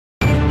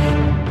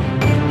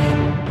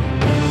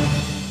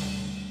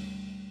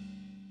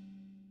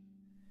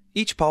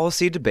Each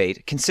policy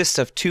debate consists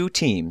of two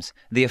teams,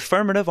 the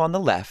affirmative on the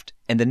left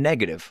and the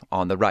negative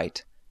on the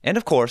right. And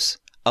of course,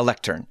 a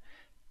lectern.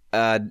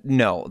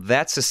 No,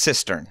 that's a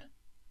cistern.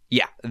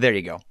 Yeah, there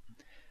you go.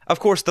 Of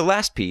course, the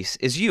last piece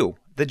is you,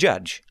 the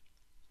judge.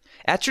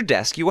 At your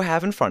desk, you will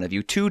have in front of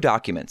you two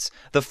documents,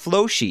 the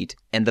flow sheet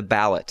and the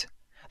ballot.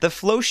 The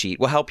flow sheet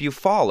will help you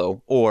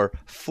follow, or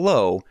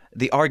flow,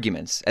 the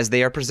arguments as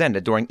they are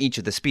presented during each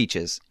of the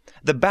speeches.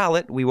 The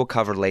ballot we will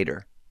cover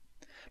later.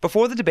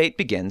 Before the debate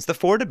begins, the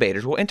four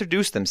debaters will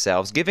introduce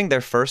themselves, giving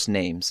their first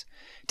names.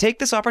 Take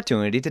this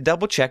opportunity to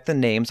double-check the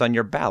names on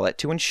your ballot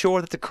to ensure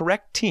that the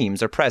correct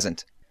teams are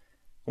present.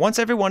 Once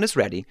everyone is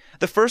ready,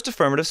 the first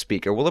affirmative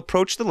speaker will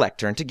approach the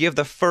lectern to give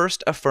the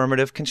first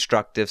affirmative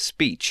constructive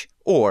speech,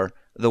 or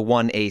the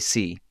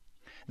 1AC.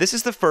 This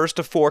is the first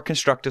of 4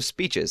 constructive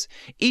speeches,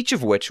 each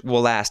of which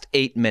will last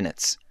 8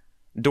 minutes.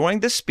 During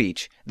this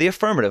speech, the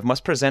affirmative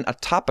must present a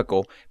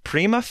topical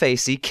prima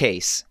facie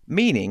case,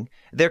 meaning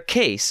their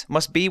case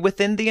must be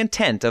within the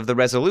intent of the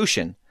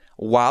resolution,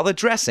 while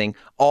addressing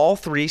all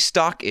 3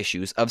 stock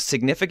issues of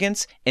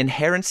significance,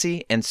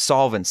 inherency, and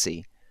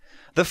solvency.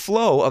 The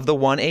flow of the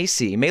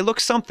 1AC may look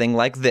something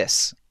like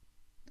this: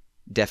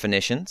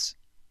 definitions,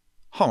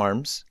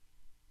 harms,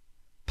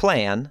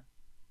 plan,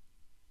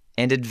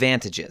 and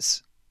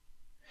advantages.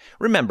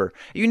 Remember,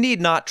 you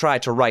need not try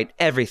to write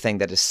everything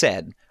that is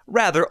said,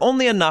 rather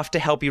only enough to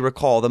help you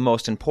recall the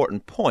most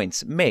important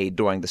points made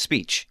during the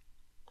speech.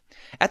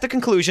 At the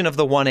conclusion of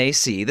the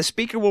 1AC, the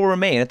speaker will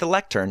remain at the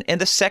lectern and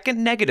the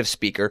second negative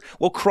speaker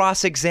will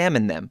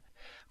cross-examine them.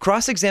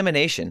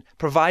 Cross-examination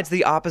provides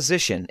the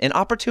opposition an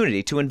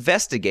opportunity to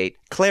investigate,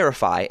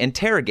 clarify,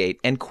 interrogate,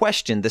 and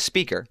question the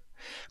speaker.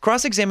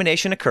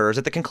 Cross-examination occurs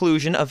at the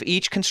conclusion of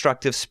each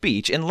constructive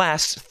speech and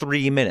lasts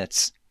 3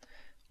 minutes.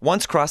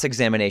 Once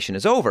cross-examination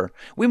is over,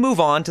 we move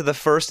on to the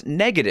first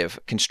negative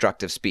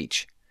constructive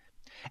speech.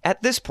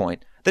 At this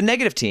point, the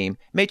negative team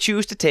may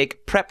choose to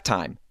take prep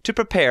time to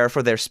prepare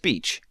for their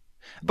speech.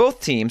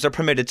 Both teams are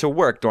permitted to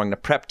work during the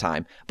prep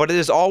time, but it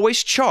is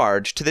always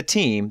charged to the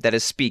team that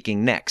is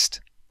speaking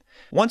next.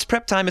 Once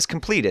prep time is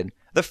completed,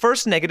 the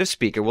first negative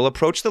speaker will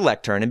approach the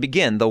lectern and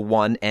begin the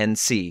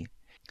 1NC.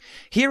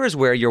 Here is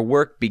where your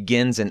work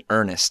begins in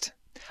earnest.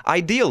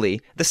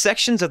 Ideally, the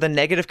sections of the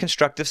negative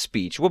constructive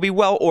speech will be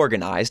well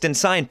organized and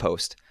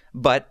signposted,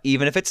 but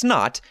even if it's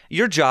not,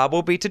 your job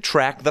will be to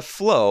track the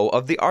flow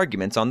of the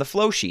arguments on the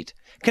flow sheet,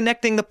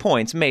 connecting the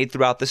points made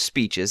throughout the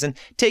speeches and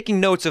taking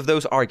notes of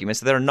those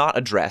arguments that are not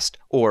addressed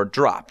or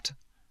dropped.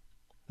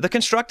 The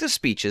constructive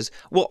speeches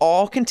will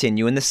all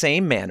continue in the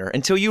same manner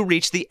until you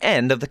reach the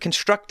end of the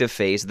constructive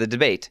phase of the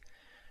debate.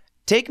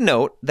 Take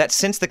note that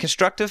since the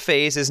constructive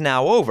phase is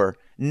now over,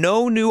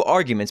 no new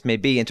arguments may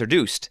be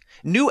introduced.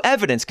 New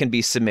evidence can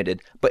be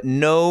submitted, but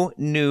no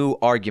new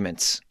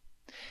arguments.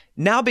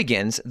 Now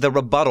begins the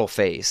rebuttal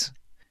phase.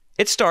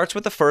 It starts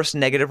with the first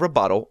negative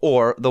rebuttal,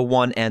 or the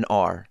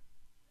 1NR.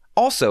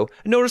 Also,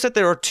 notice that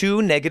there are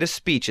 2 negative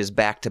speeches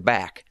back to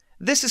back.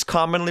 This is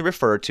commonly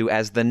referred to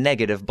as the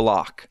negative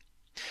block.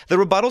 The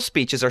rebuttal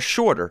speeches are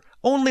shorter,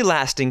 only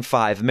lasting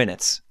 5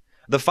 minutes.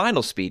 The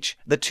final speech,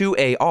 the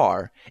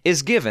 2AR,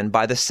 is given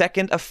by the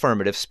second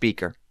affirmative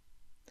speaker.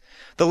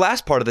 The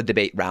last part of the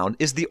debate round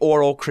is the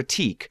oral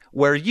critique,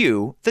 where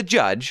you, the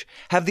judge,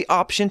 have the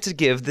option to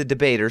give the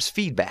debaters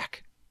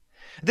feedback.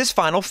 This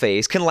final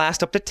phase can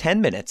last up to 10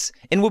 minutes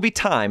and will be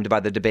timed by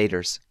the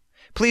debaters.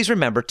 Please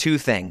remember 2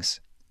 things.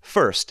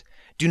 First,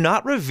 do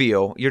not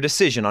reveal your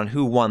decision on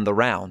who won the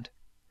round.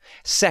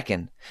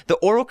 Second, the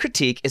oral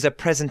critique is a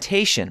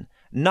presentation,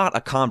 not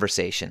a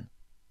conversation.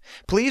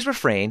 Please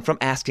refrain from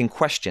asking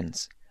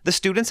questions. The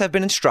students have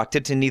been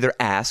instructed to neither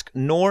ask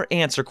nor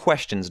answer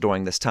questions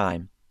during this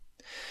time.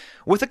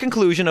 With the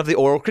conclusion of the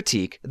oral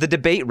critique, the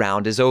debate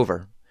round is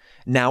over.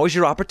 Now is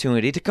your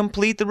opportunity to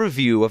complete the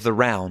review of the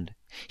round.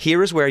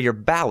 Here is where your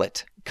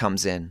ballot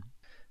comes in.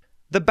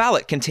 The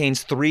ballot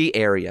contains 3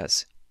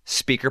 areas: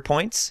 speaker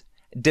points,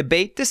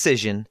 debate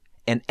decision,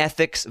 and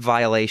ethics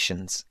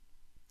violations.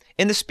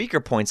 In the speaker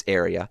points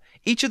area,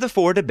 each of the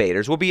 4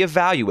 debaters will be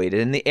evaluated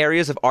in the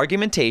areas of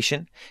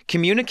argumentation,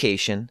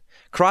 communication,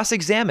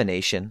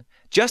 cross-examination,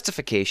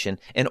 justification,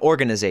 and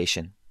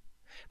organization.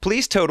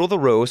 Please total the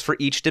rows for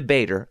each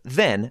debater,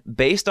 then,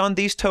 based on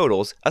these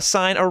totals,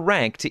 assign a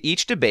rank to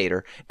each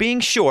debater, being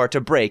sure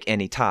to break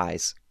any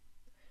ties.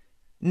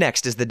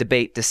 Next is the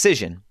debate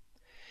decision.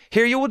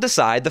 Here you will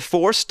decide the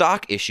 4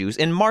 stock issues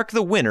and mark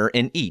the winner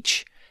in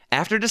each.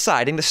 After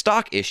deciding the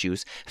stock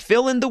issues,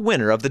 fill in the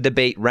winner of the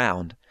debate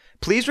round.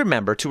 Please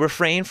remember to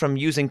refrain from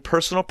using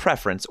personal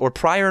preference or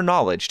prior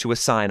knowledge to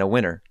assign a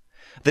winner.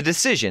 The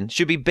decision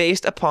should be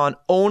based upon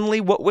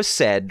only what was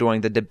said during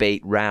the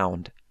debate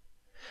round.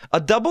 A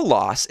double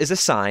loss is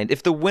assigned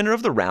if the winner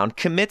of the round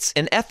commits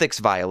an ethics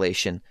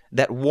violation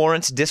that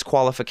warrants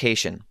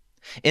disqualification.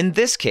 In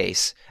this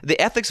case, the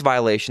ethics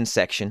violation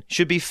section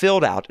should be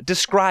filled out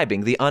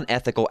describing the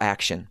unethical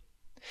action.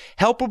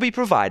 Help will be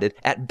provided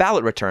at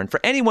ballot return for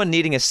anyone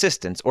needing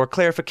assistance or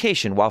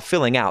clarification while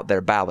filling out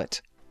their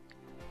ballot.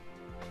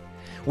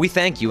 We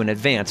thank you in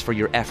advance for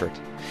your effort.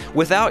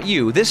 Without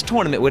you, this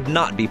tournament would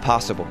not be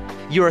possible.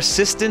 Your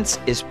assistance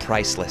is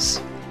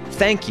priceless.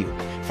 Thank you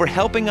for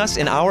helping us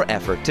in our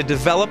effort to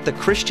develop the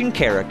Christian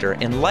character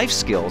and life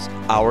skills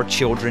our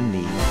children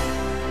need.